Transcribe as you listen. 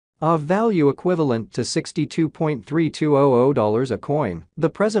of value equivalent to $62.3200 a coin. The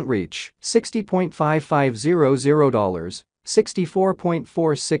present reach, $60.5500.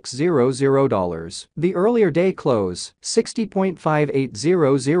 $64.4600. The earlier day close,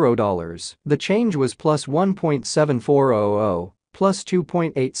 $60.5800. The change was plus 1.7400, plus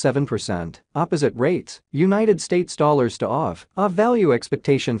 2.87%. Opposite rates, United States dollars to Aave. Aave value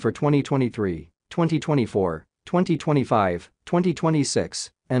expectation for 2023, 2024, 2025,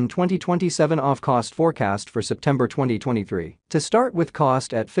 2026, and 2027. Aave cost forecast for September 2023. To start with,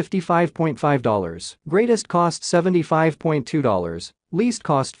 cost at $55.5, greatest cost $75.2, least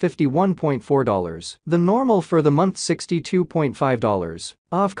cost $51.4. The normal for the month $62.5.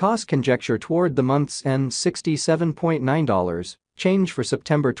 Aave cost conjecture toward the month's end $67.9. Change for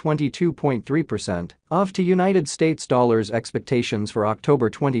September 22.3%. Aave to United States dollars expectations for October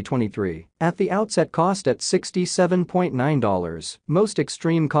 2023. At the outset, cost at $67.9. Most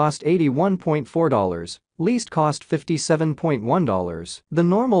extreme cost $81.4. Least cost $57.1. The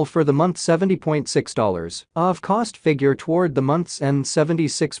normal for the month $70.6. Aave cost figure toward the month's end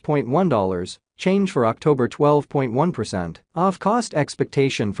 $76.1. Change for October 12.1%. Aave cost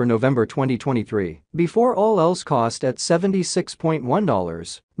expectation for November 2023. Before all else, cost at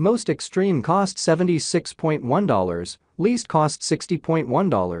 $76.1. Most extreme cost $76.1. Least cost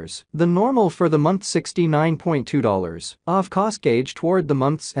 $60.1. The normal for the month $69.2. Aave cost gauge toward the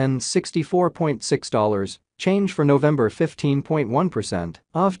month's end $64.6. Change for November 15.1%.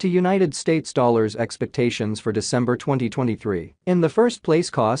 Aave to United States dollars expectations for December 2023. In the first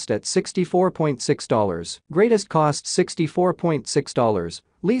place, cost at $64.6. Greatest cost $64.6.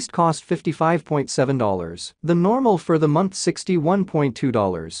 Least cost $55.7. The normal for the month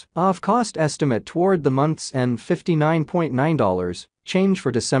 $61.2. Aave cost estimate toward the month's end $59.9. Change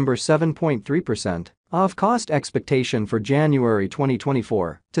for December 7.3%. Aave cost expectation for January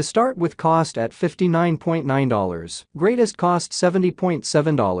 2024. To start with, cost at $59.9. Greatest cost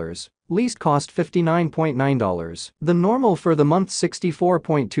 $70.7. Least cost $59.9. The normal for the month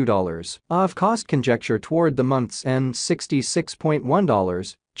 $64.2. Aave cost conjecture toward the month's end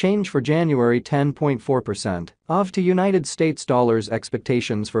 $66.1. Change for January 10.4%. Aave to United States dollars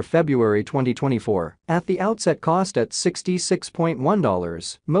expectations for February 2024. At the outset, cost at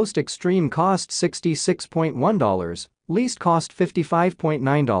 $66.1. Most extreme cost $66.1. Least cost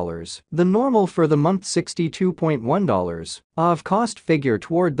 $55.9. The normal for the month $62.1. Aave cost figure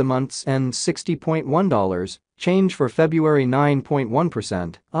toward the month's end $60.1. Change for February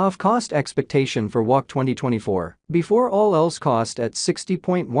 9.1%. Aave cost expectation for WOC 2024. Before all else, cost at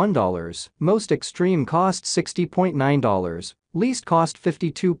 $60.1. Most extreme cost $60.9. Least cost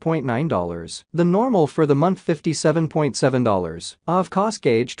 $52.9. The normal for the month $57.7. Aave cost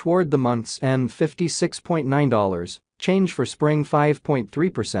gauge toward the month's end $56.9. Change for spring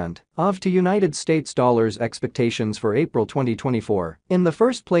 5.3%. Aave to United States dollars expectations for April 2024. In the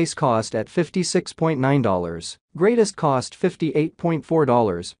first place, cost at $56.9. Greatest cost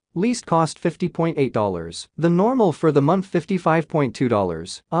 $58.4. Least cost $50.8. The normal for the month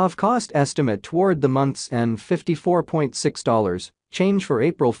 $55.2. Aave cost estimate toward the month's end $54.6. Change for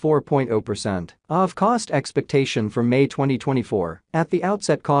April 4.0%. Aave cost expectation for May 2024. At the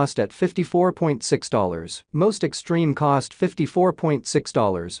outset, cost at $54.6. Most extreme cost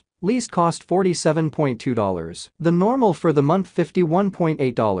 $54.6. Least cost $47.2. The normal for the month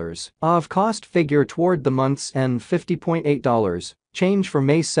 $51.8. Aave cost figure toward the month's end $50.8. Change for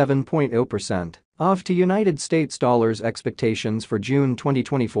May 7.0%. Aave to United States dollars expectations for June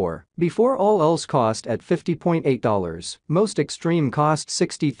 2024. Before all else, cost at $50.8. Most extreme cost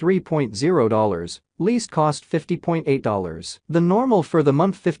 $63.0. Least cost $50.8. The normal for the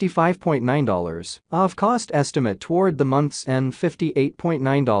month $55.9. Aave cost estimate toward the month's end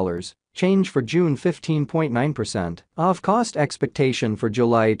 $58.9. Change for June 15.9%. Aave cost expectation for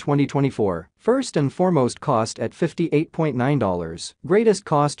July 2024. First and foremost, cost at $58.9. Greatest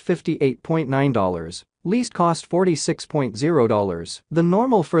cost $58.9. Least cost $46.0. The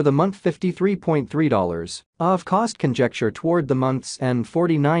normal for the month $53.3. Aave cost conjecture toward the month's end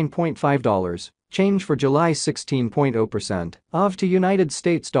 $49.5. Change for July 16.0%. Aave to United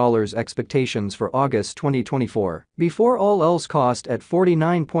States dollars expectations for August 2024. Before all else, cost at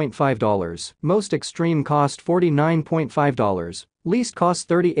 $49.5. Most extreme cost $49.5. Least cost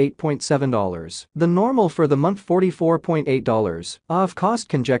 $38.7. The normal for the month $44.8. Aave cost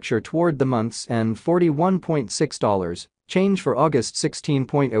conjecture toward the month's end $41.6. change for August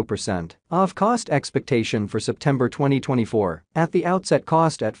 16.0%. Aave cost expectation for September 2024. At the outset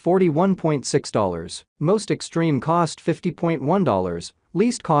cost at $41.6, most extreme cost $50.1,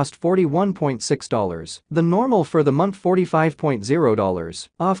 least cost $41.6. The normal for the month $45.0.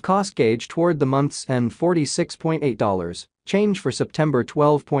 Aave cost gauge toward the month's end $46.8. Change for September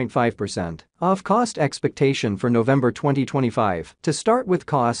 12.5%. Aave cost expectation for November 2025. To start with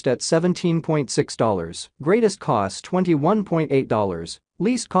cost at $17.6. Greatest cost $21.8.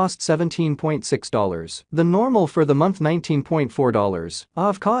 Least cost $17.6. The normal for the month $19.4.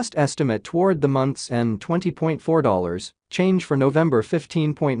 Aave cost estimate toward the month's end $20.4. Change for November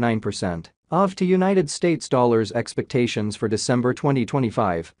 15.9%. Aave to United States dollars expectations for December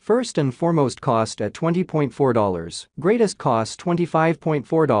 2025. First and foremost cost at $20.4. Greatest cost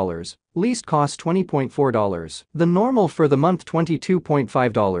 $25.4. Least cost $20.4. The normal for the month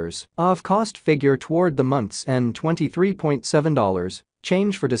 $22.5. Aave cost figure toward the month's end $23.7.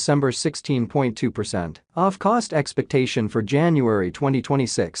 Change for December 16.2%. Aave cost expectation for January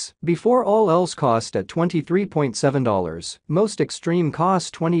 2026. Before all else cost at $23.7. Most extreme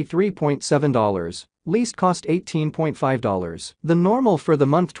cost $23.7. Least cost $18.5. The normal for the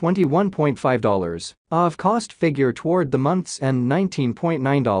month $21.5. Aave cost figure toward the month's end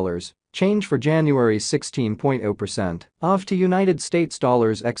 $19.9. Change for January 16.0%. Aave to United States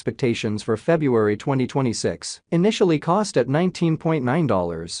dollars expectations for February 2026. Initially cost at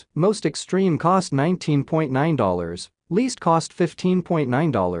 $19.9. Most extreme cost $19.9. Least cost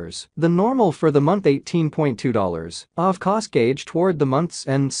 $15.9. The normal for the month $18.2. Aave cost gauge toward the month's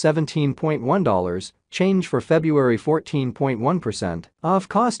end $17.1. Change for February 14.1%. Aave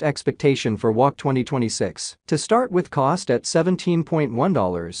cost expectation for WOC 2026. To start with cost at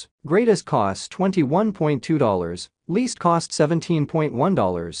 $17.1. Greatest cost $21.2. Least cost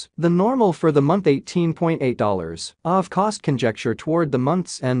 $17.1. The normal for the month $18.8. Aave cost conjecture toward the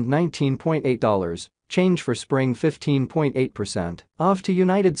month's end $19.8. Change for spring 15.8%. Aave to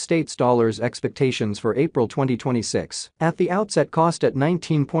United States dollars expectations for April 2026. At the outset cost at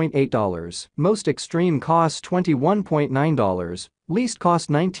 $19.8. Most extreme cost $21.9. Least cost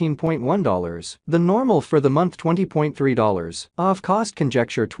 $19.1. The normal for the month $20.3. Aave cost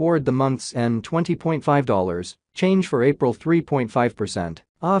conjecture toward the month's end $20.5. Change for April 3.5%.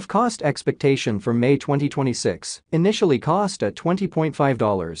 Aave cost expectation for May 2026. Initially cost at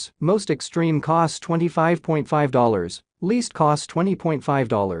 $20.5. Most extreme cost $25.5. Least cost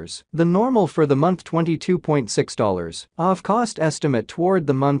 $20.5. The normal for the month $22.6. Aave cost estimate toward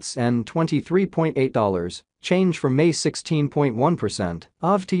the month's end $23.8. Change for May 16.1%.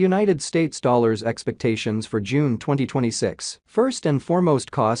 Aave to United States dollars expectations for June 2026. First and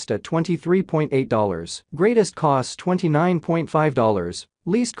foremost cost at $23.8. Greatest cost $29.5.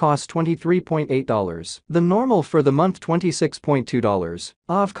 Least cost $23.8. The normal for the month $26.2.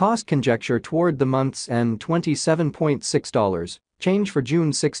 Aave cost conjecture toward the month's end $27.6. Change for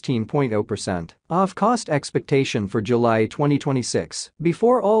June 16.0%. Aave cost expectation for July 2026.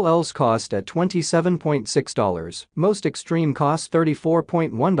 Before all else cost at $27.6. Most extreme cost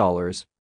 $34.1.